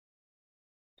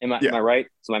 Am I right?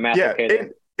 Is my math okay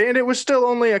there? And it was still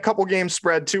only a couple games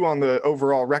spread too on the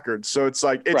overall record. So it's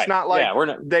like, it's not like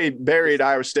they buried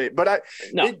Iowa State, but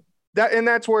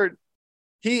that's where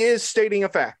he is stating a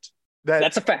fact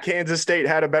that's a fact. Kansas State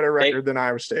had a better record than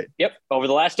Iowa State. Yep. Over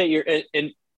the last 8 years.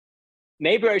 And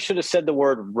maybe I should have said the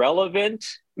word relevant.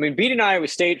 I mean, beating Iowa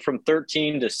State from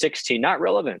 13 to 16, not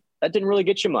relevant. That didn't really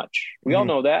get you much. We all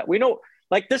know that. We know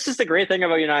like, this is the great thing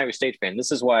about being an Iowa State fan.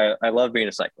 This is why I love being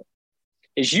a cyclist.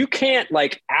 Is you can't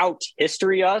like out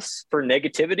history us for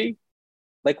negativity.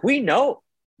 Like, we know.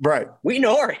 Right. We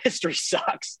know our history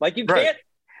sucks. Like, you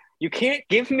can't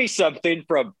give me something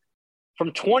from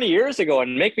 20 years ago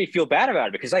and make me feel bad about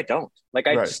it, because I don't. Like,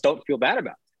 I just don't feel bad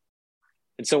about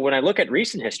it. And so when I look at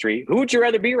recent history, who would you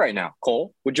rather be right now,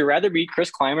 Cole? Would you rather be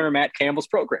Chris Kleiman or Matt Campbell's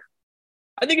program?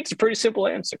 I think it's a pretty simple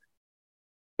answer.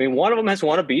 I mean, one of them has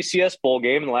won a BCS bowl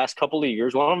game in the last couple of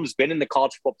years. One of them has been in the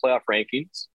college football playoff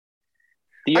rankings.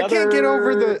 I can't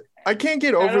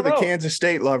get over the Kansas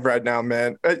State love right now,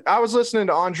 man. I was listening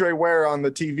to Andre Ware on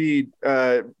the TV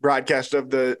broadcast of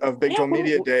Big 12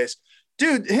 Media Days.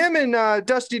 Dude, him and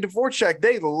Dusty Dvorak,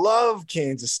 they love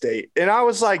Kansas State. And I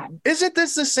was like, isn't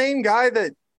this the same guy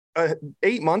that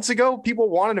 8 months ago people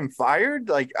wanted him fired?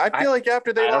 Like, I feel like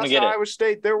after they lost to Iowa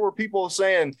State, there were people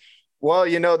saying, well,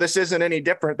 you know, this isn't any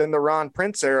different than the Ron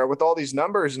Prince era with all these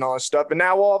numbers and all this stuff. And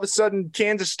now all of a sudden,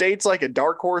 Kansas State's like a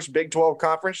dark horse Big 12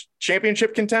 conference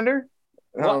championship contender.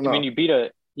 I mean, you beat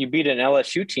an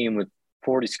LSU team with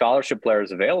 40 scholarship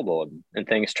players available, and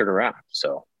things turn around.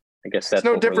 So I guess that's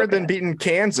no different than beating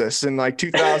Kansas in like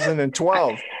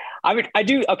 2012. I mean, I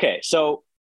do. Okay. So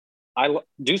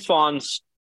Deuce Vaughn's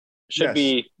should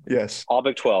be all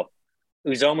Big 12.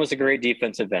 Uzoma was a great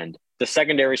defensive end. The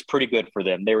secondary is pretty good for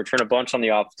them. They return a bunch on the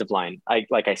offensive line. I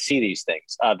see these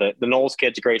things. The Knowles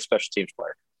kid's a great special teams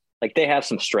player. Like, they have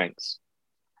some strengths.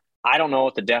 I don't know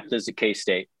what the depth is at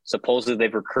K-State. Supposedly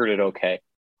they've recruited okay.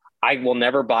 I will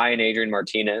never buy an Adrian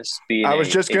Martinez being a Big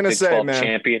 12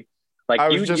 champion.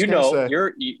 Like, you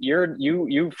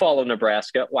follow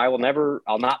Nebraska. Well,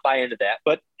 I'll not buy into that.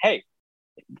 But hey,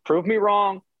 prove me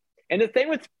wrong. And the thing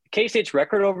with K-State's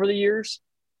record over the years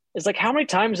is, like, how many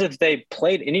times have they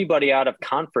played anybody out of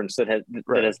conference that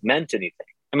has meant anything?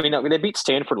 I mean, they beat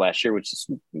Stanford last year, which is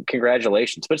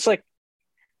congratulations. But it's like,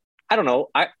 I don't know.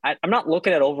 I'm not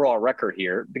looking at overall record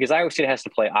here, because Iowa State has to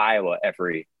play Iowa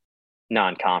every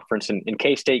non-conference, and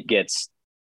K-State gets,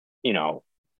 you know,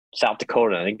 South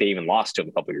Dakota. I think they even lost to them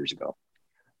a couple years ago.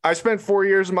 I spent 4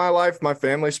 years of my life. My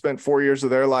family spent 4 years of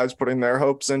their lives putting their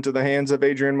hopes into the hands of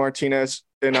Adrian Martinez.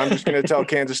 And I'm just going to tell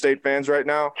Kansas State fans right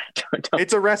now,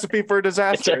 it's a recipe for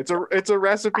disaster. It's a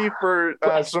recipe for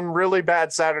some really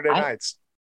bad Saturday nights.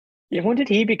 Yeah, when did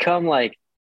he become like?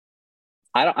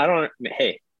 I don't.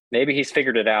 Hey, maybe he's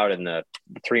figured it out in the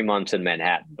 3 months in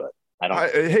Manhattan, but I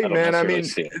don't. I mean,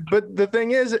 but the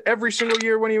thing is, every single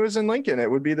year when he was in Lincoln, it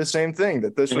would be the same thing.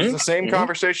 That this was the same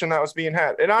conversation that was being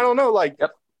had. And I don't know, like. Yep.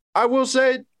 I will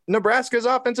say Nebraska's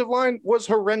offensive line was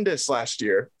horrendous last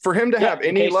year. For him to have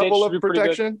any level of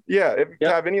protection, to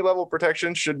have any level of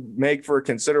protection should make for a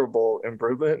considerable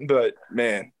improvement. But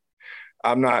man,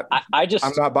 I'm not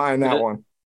buying that one.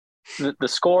 The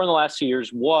score in the last 2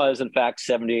 years was, in fact,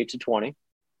 78-20.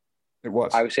 It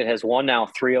was. Iowa State has won now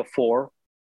 3 of 4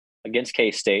 against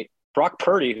K-State. Brock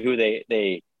Purdy, who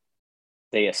they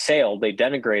assailed, they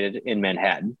denigrated in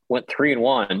Manhattan, went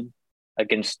 3-1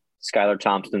 against Skylar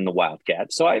Thompson and the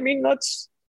Wildcats. So, I mean, let's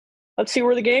see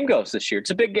where the game goes this year. It's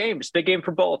a big game. It's a big game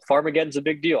for both. Farmageddon's a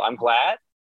big deal. I'm glad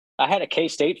I had a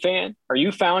K-State fan, or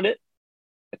you found it.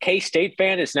 A K-State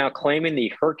fan is now claiming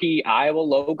the Herky Iowa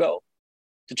logo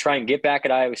to try and get back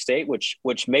at Iowa State, which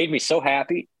made me so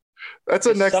happy. That's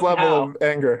a next level of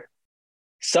anger.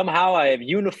 Somehow I have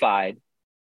unified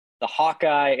the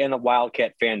Hawkeye and the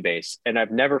Wildcat fan base, and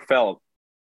I've never felt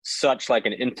such like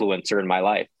an influencer in my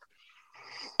life.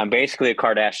 I'm basically a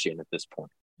Kardashian at this point.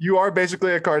 You are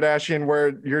basically a Kardashian,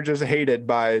 where you're just hated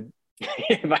by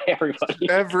everybody.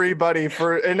 Everybody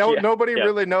nobody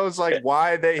really knows like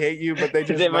why they hate you, but they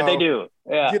just know. But they do.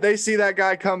 Yeah. They see that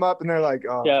guy come up and they're like,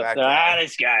 oh,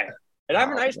 this guy. And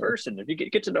I'm a nice person. If you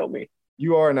get to know me.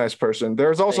 You are a nice person.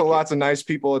 There's also lots of nice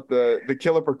people at the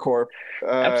Killeper Corp.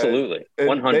 Absolutely.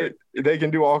 100. They can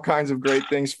do all kinds of great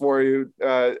things for you.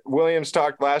 Williams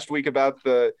talked last week about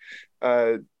the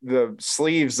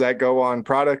sleeves that go on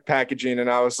product packaging, and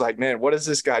I was like, man, what is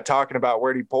this guy talking about?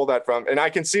 Where did he pull that from? And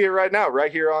I can see it right now,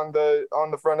 right here on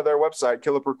the front of their website,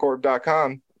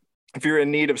 killepercorp.com. If you're in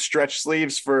need of stretch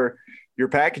sleeves for your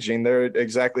packaging, they're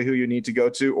exactly who you need to go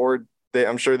to. Or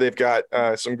I'm sure they've got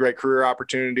some great career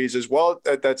opportunities as well.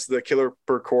 That's the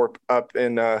Killeper Corp up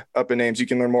in Ames. You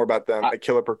can learn more about them at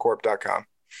killepercorp.com.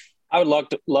 I would love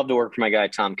to work for my guy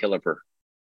Tom Killeper.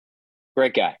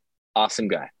 Great guy, awesome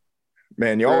guy.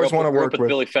 Man, you always want to work with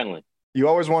Billy Fenley. You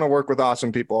always want to work with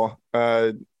awesome people.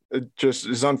 It just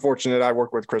is unfortunate. I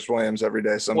work with Chris Williams every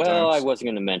day sometimes. Well, I wasn't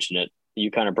going to mention it.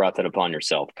 You kind of brought that upon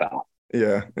yourself, pal.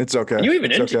 Yeah, it's okay. You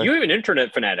even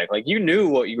internet fanatic. Like, you knew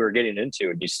what you were getting into,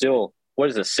 and you still, what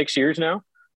is this, 6 years now?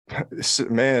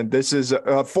 Man, this is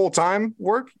full-time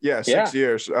work. Yeah, 6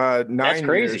 years. 9 That's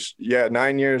crazy. years. Yeah,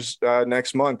 9 years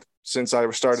next month since I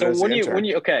started So as an intern.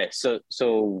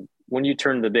 So when you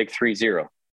turn the big 3-0?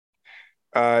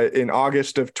 In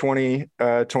August of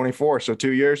 2024. So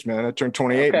 2 years, man. I turned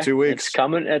 28 in 2 weeks.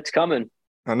 It's coming.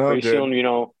 I know, pretty dude. soon,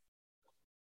 the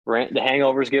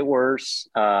hangovers get worse,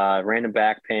 random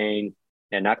back pain,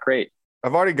 and not great.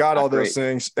 I've already got all those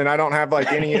things, and I don't have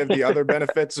like any of the other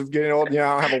benefits of getting old. I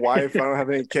don't have a wife. I don't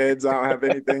have any kids. I don't have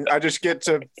anything. I just get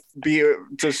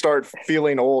to start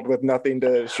feeling old with nothing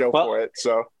to show for it.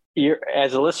 So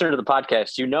as a listener to the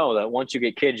podcast, you know that once you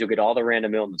get kids, you'll get all the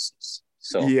random illnesses.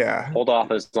 So hold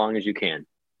off as long as you can.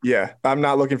 Yeah, I'm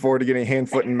not looking forward to getting hand,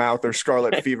 foot, and mouth or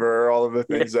scarlet fever or all of the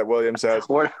things that Williams has.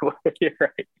 You're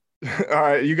right. All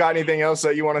right, you got anything else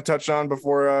that you want to touch on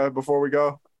before we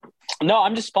go? No,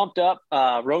 I'm just pumped up.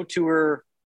 Road tour,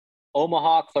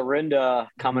 Omaha, Clarinda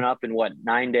coming up in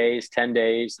 9 days, 10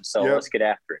 days. So let's get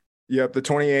after it. Yep, the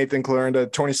 28th in Clarinda,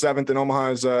 27th in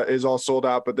Omaha is all sold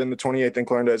out, but then the 28th in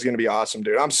Clarinda is going to be awesome,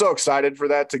 dude. I'm so excited for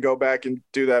that, to go back and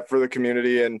do that for the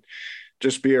community and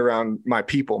just be around my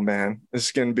people, man.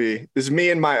 This is me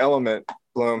in my element,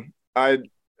 Blum. I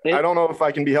don't know if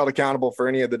I can be held accountable for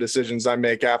any of the decisions I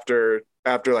make after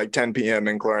like 10 p.m.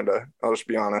 in Clarinda. I'll just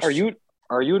be honest.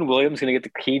 Are you and Williams going to get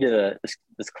the key to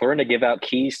does Clarinda give out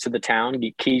keys to the town,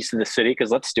 get keys to the city? Because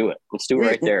let's do it. Let's do it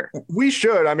right there. We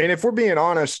should. I mean, if we're being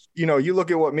honest, you look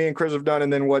at what me and Chris have done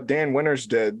and then what Dan Winters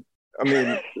did. I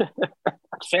mean,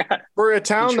 for a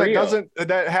town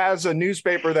that has a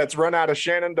newspaper that's run out of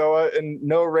Shenandoah and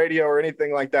no radio or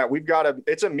anything like that,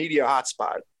 it's a media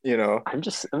hotspot,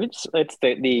 It's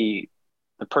the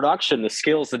production, the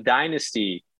skills, the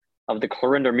dynasty of the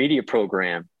Clarinda media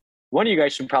program. One of you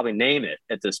guys should probably name it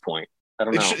at this point. I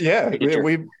don't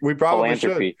know. We probably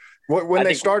should. When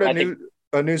they start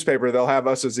a newspaper, they'll have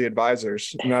us as the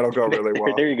advisors, and that'll go really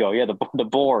well. There you go. Yeah, the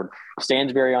board.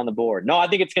 Stansberry on the board. No, I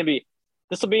think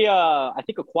this will be I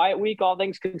think a quiet week, all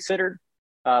things considered.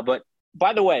 But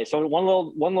by the way, so one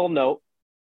little note: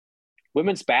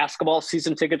 women's basketball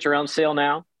season tickets are on sale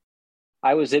now.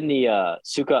 I was in the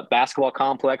Sukup basketball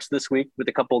complex this week with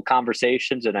a couple of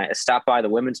conversations, and I stopped by the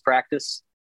women's practice.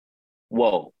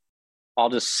 Whoa. I'll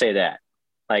just say that.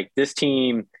 Like, this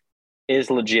team is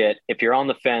legit. If you're on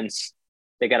the fence,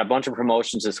 they got a bunch of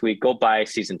promotions this week. Go buy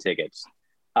season tickets.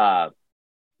 The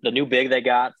new big they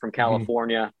got from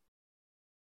California. Mm-hmm.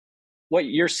 What,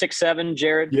 you're 6'7",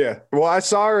 Jared? Yeah. Well, I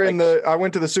saw her I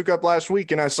went to the Sukup last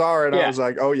week and I saw her and I was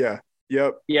like, oh yeah.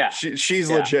 Yep. Yeah.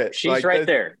 She's legit. She's right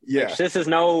there. Yeah. Like, this is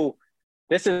no,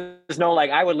 like,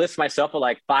 I would list myself at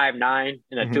like 5'9"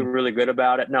 and I feel really good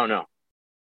about it. No,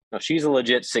 she's a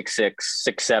legit 6'6",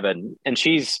 6'7", and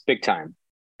she's big time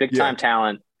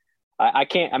talent.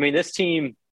 This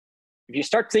team, if you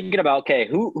start thinking about, okay,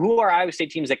 who are Iowa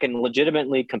State teams that can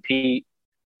legitimately compete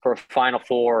for a Final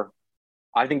Four?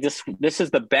 I think this is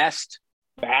the best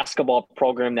basketball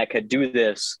program that could do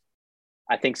this,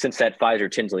 I think, since that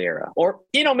Pfizer Tinsley era. Or,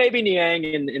 maybe Niang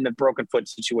in the broken foot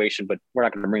situation, but we're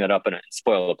not going to bring that up and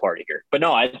spoil the party here. But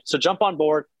no, so jump on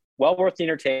board. Well worth the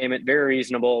entertainment, very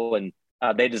reasonable, and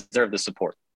they deserve the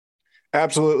support.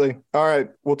 Absolutely. All right.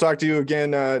 We'll talk to you again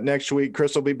next week.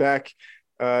 Chris will be back.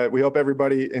 We hope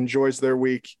everybody enjoys their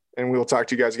week, and we'll talk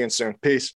to you guys again soon. Peace.